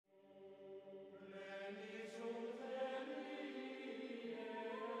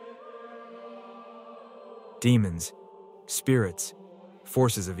demons, spirits,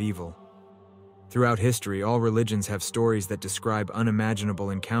 forces of evil. Throughout history, all religions have stories that describe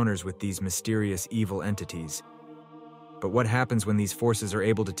unimaginable encounters with these mysterious evil entities. But what happens when these forces are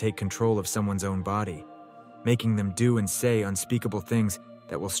able to take control of someone's own body, making them do and say unspeakable things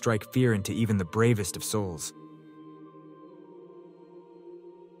that will strike fear into even the bravest of souls?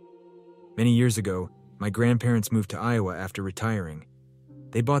 Many years ago, my grandparents moved to Iowa after retiring.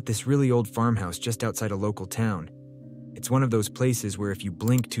 They bought this really old farmhouse just outside a local town. It's one of those places where if you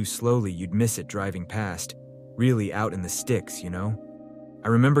blink too slowly, you'd miss it driving past. Really out in the sticks, you know? I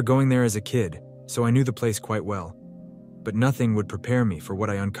remember going there as a kid, so I knew the place quite well. But nothing would prepare me for what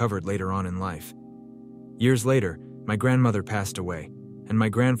I uncovered later on in life. Years later, my grandmother passed away, and my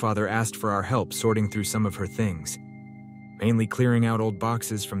grandfather asked for our help sorting through some of her things, mainly clearing out old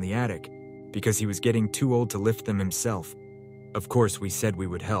boxes from the attic, because he was getting too old to lift them himself. Of course, we said we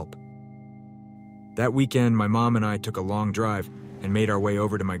would help. That weekend, my mom and I took a long drive and made our way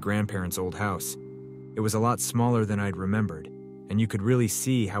over to my grandparents' old house. It was a lot smaller than I'd remembered, and you could really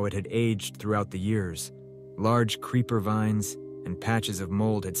see how it had aged throughout the years. Large creeper vines and patches of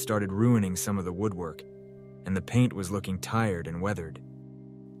mold had started ruining some of the woodwork, and the paint was looking tired and weathered.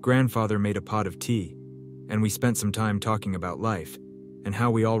 Grandfather made a pot of tea, and we spent some time talking about life and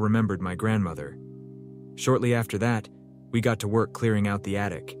how we all remembered my grandmother. Shortly after that, we got to work clearing out the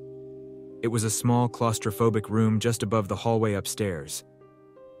attic. It was a small, claustrophobic room just above the hallway upstairs.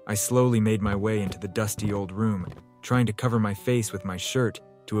 I slowly made my way into the dusty old room, trying to cover my face with my shirt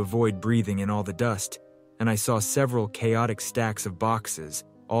to avoid breathing in all the dust, and I saw several chaotic stacks of boxes,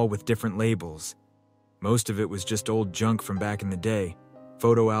 all with different labels. Most of it was just old junk from back in the day,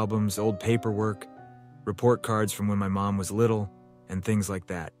 photo albums, old paperwork, report cards from when my mom was little, and things like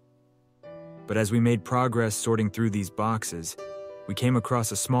that. But as we made progress sorting through these boxes, we came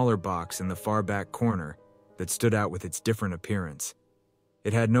across a smaller box in the far back corner that stood out with its different appearance.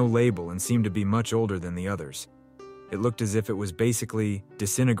 It had no label and seemed to be much older than the others. It looked as if it was basically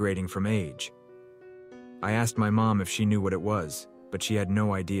disintegrating from age. I asked my mom if she knew what it was, but she had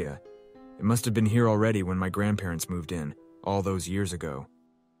no idea. It must have been here already when my grandparents moved in, all those years ago.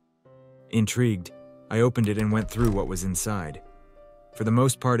 Intrigued, I opened it and went through what was inside. For the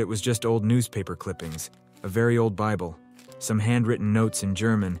most part, it was just old newspaper clippings, a very old Bible, some handwritten notes in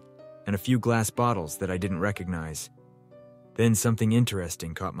German, and a few glass bottles that I didn't recognize. Then something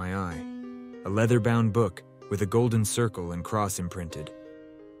interesting caught my eye. A leather-bound book with a golden circle and cross imprinted.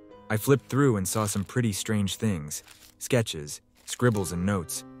 I flipped through and saw some pretty strange things, sketches, scribbles and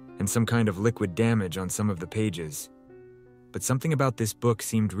notes, and some kind of liquid damage on some of the pages. But something about this book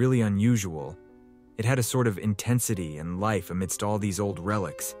seemed really unusual. It had a sort of intensity and life amidst all these old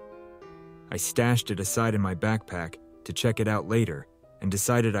relics. I stashed it aside in my backpack to check it out later, and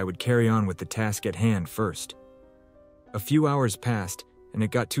decided I would carry on with the task at hand first. A few hours passed, and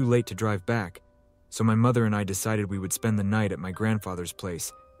it got too late to drive back, so my mother and I decided we would spend the night at my grandfather's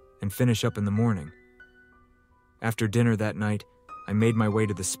place and finish up in the morning. After dinner that night, I made my way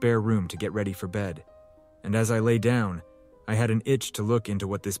to the spare room to get ready for bed, and as I lay down, I had an itch to look into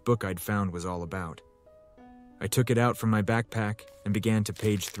what this book I'd found was all about. I took it out from my backpack and began to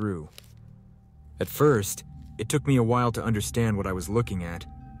page through. At first, it took me a while to understand what I was looking at,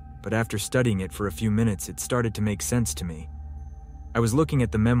 but after studying it for a few minutes, it started to make sense to me. I was looking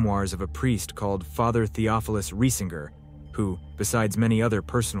at the memoirs of a priest called Father Theophilus Riesinger, who, besides many other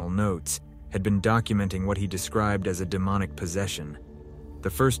personal notes, had been documenting what he described as a demonic possession. The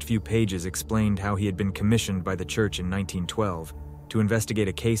first few pages explained how he had been commissioned by the church in 1912 to investigate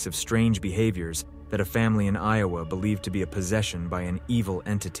a case of strange behaviors that a family in Iowa believed to be a possession by an evil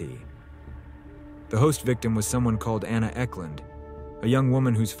entity. The host victim was someone called Anna Ecklund, a young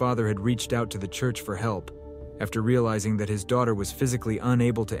woman whose father had reached out to the church for help after realizing that his daughter was physically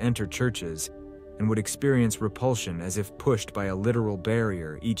unable to enter churches and would experience repulsion as if pushed by a literal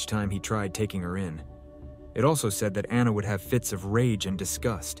barrier each time he tried taking her in. It also said that Anna would have fits of rage and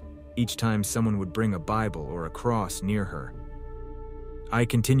disgust each time someone would bring a Bible or a cross near her. I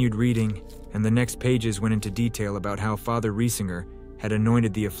continued reading, and the next pages went into detail about how Father Riesinger had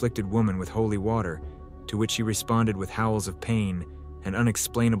anointed the afflicted woman with holy water, to which she responded with howls of pain and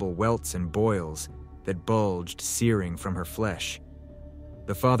unexplainable welts and boils that bulged, searing from her flesh.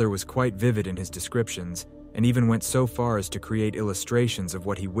 The father was quite vivid in his descriptions, and even went so far as to create illustrations of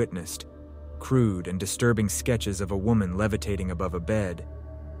what he witnessed, crude and disturbing sketches of a woman levitating above a bed,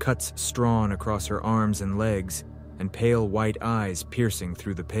 cuts strewn across her arms and legs, and pale white eyes piercing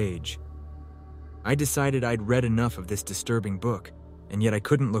through the page. I decided I'd read enough of this disturbing book, and yet I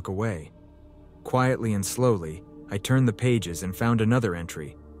couldn't look away. Quietly and slowly, I turned the pages and found another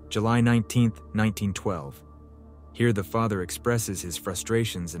entry, July 19th, 1912, Here the father expresses his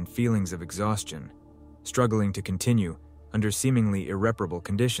frustrations and feelings of exhaustion, struggling to continue under seemingly irreparable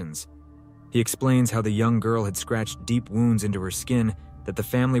conditions. He explains how the young girl had scratched deep wounds into her skin that the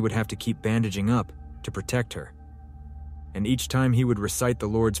family would have to keep bandaging up to protect her. And each time he would recite the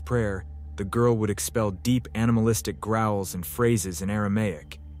Lord's Prayer, the girl would expel deep animalistic growls and phrases in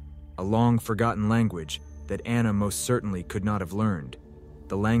Aramaic, a long-forgotten language that Anna most certainly could not have learned,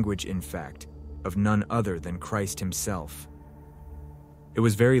 the language, in fact, of none other than Christ himself. It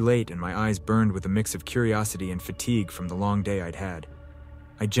was very late and my eyes burned with a mix of curiosity and fatigue from the long day I'd had.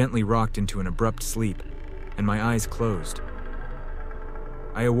 I gently rocked into an abrupt sleep, and my eyes closed.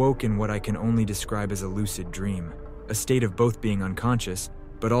 I awoke in what I can only describe as a lucid dream, a state of both being unconscious,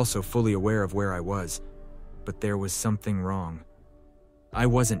 but also fully aware of where I was. But there was something wrong. I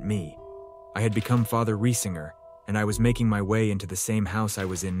wasn't me. I had become Father Riesinger, and I was making my way into the same house I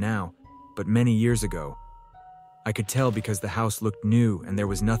was in now, but many years ago. I could tell because the house looked new and there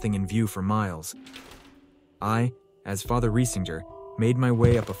was nothing in view for miles. I, as Father Riesinger, made my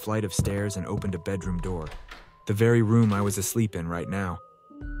way up a flight of stairs and opened a bedroom door, the very room I was asleep in right now.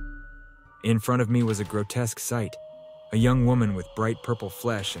 In front of me was a grotesque sight, a young woman with bright purple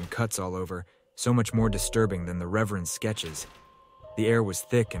flesh and cuts all over, so much more disturbing than the Reverend's sketches. The air was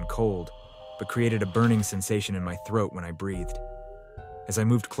thick and cold, but created a burning sensation in my throat when I breathed. As I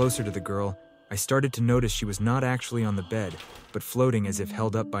moved closer to the girl, I started to notice she was not actually on the bed, but floating as if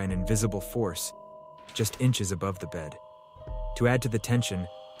held up by an invisible force, just inches above the bed. To add to the tension,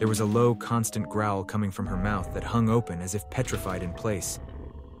 there was a low, constant growl coming from her mouth that hung open as if petrified in place.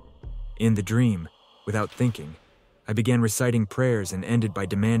 In the dream, without thinking, I began reciting prayers and ended by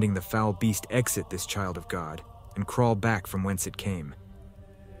demanding the foul beast exit this child of God and crawl back from whence it came.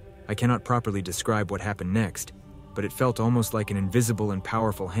 I cannot properly describe what happened next, but it felt almost like an invisible and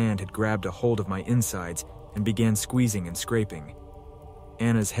powerful hand had grabbed a hold of my insides and began squeezing and scraping.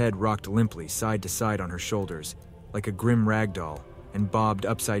 Anna's head rocked limply side to side on her shoulders, like a grim rag doll, and bobbed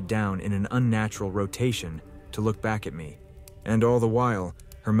upside down in an unnatural rotation to look back at me, and all the while,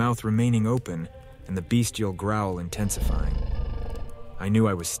 her mouth remaining open and the bestial growl intensifying. I knew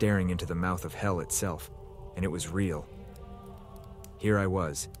I was staring into the mouth of hell itself, and it was real. Here I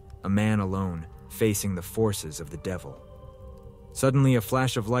was, a man alone, facing the forces of the devil. Suddenly, a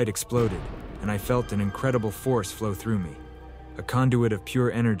flash of light exploded, and I felt an incredible force flow through me, a conduit of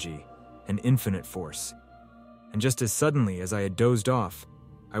pure energy, an infinite force. And just as suddenly as I had dozed off,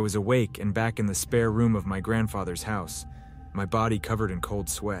 I was awake and back in the spare room of my grandfather's house, my body covered in cold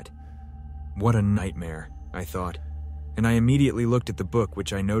sweat. What a nightmare, I thought, and I immediately looked at the book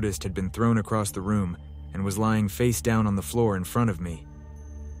which I noticed had been thrown across the room and was lying face down on the floor in front of me.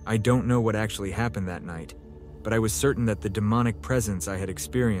 I don't know what actually happened that night, but I was certain that the demonic presence I had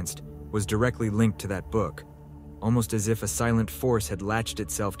experienced was directly linked to that book, almost as if a silent force had latched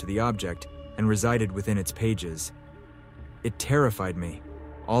itself to the object and resided within its pages. It terrified me.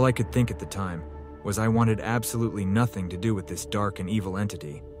 All I could think at the time was I wanted absolutely nothing to do with this dark and evil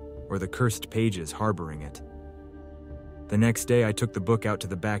entity, or the cursed pages harboring it. The next day I took the book out to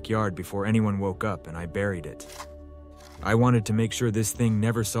the backyard before anyone woke up and I buried it. I wanted to make sure this thing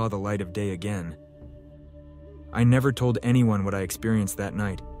never saw the light of day again. I never told anyone what I experienced that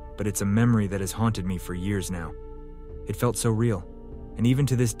night, but it's a memory that has haunted me for years now. It felt so real, and even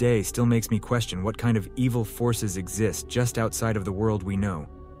to this day still makes me question what kind of evil forces exist just outside of the world we know,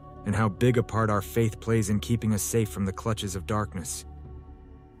 and how big a part our faith plays in keeping us safe from the clutches of darkness.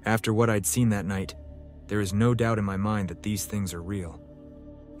 After what I'd seen that night, there is no doubt in my mind that these things are real.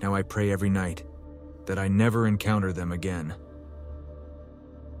 Now I pray every night that I never encounter them again.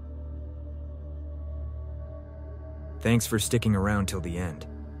 Thanks for sticking around till the end.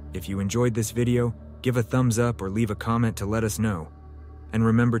 If you enjoyed this video, give a thumbs up or leave a comment to let us know. And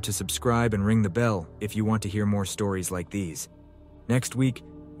remember to subscribe and ring the bell if you want to hear more stories like these. Next week,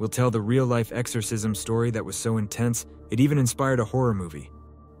 we'll tell the real-life exorcism story that was so intense, it even inspired a horror movie.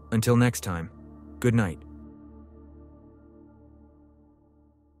 Until next time, good night.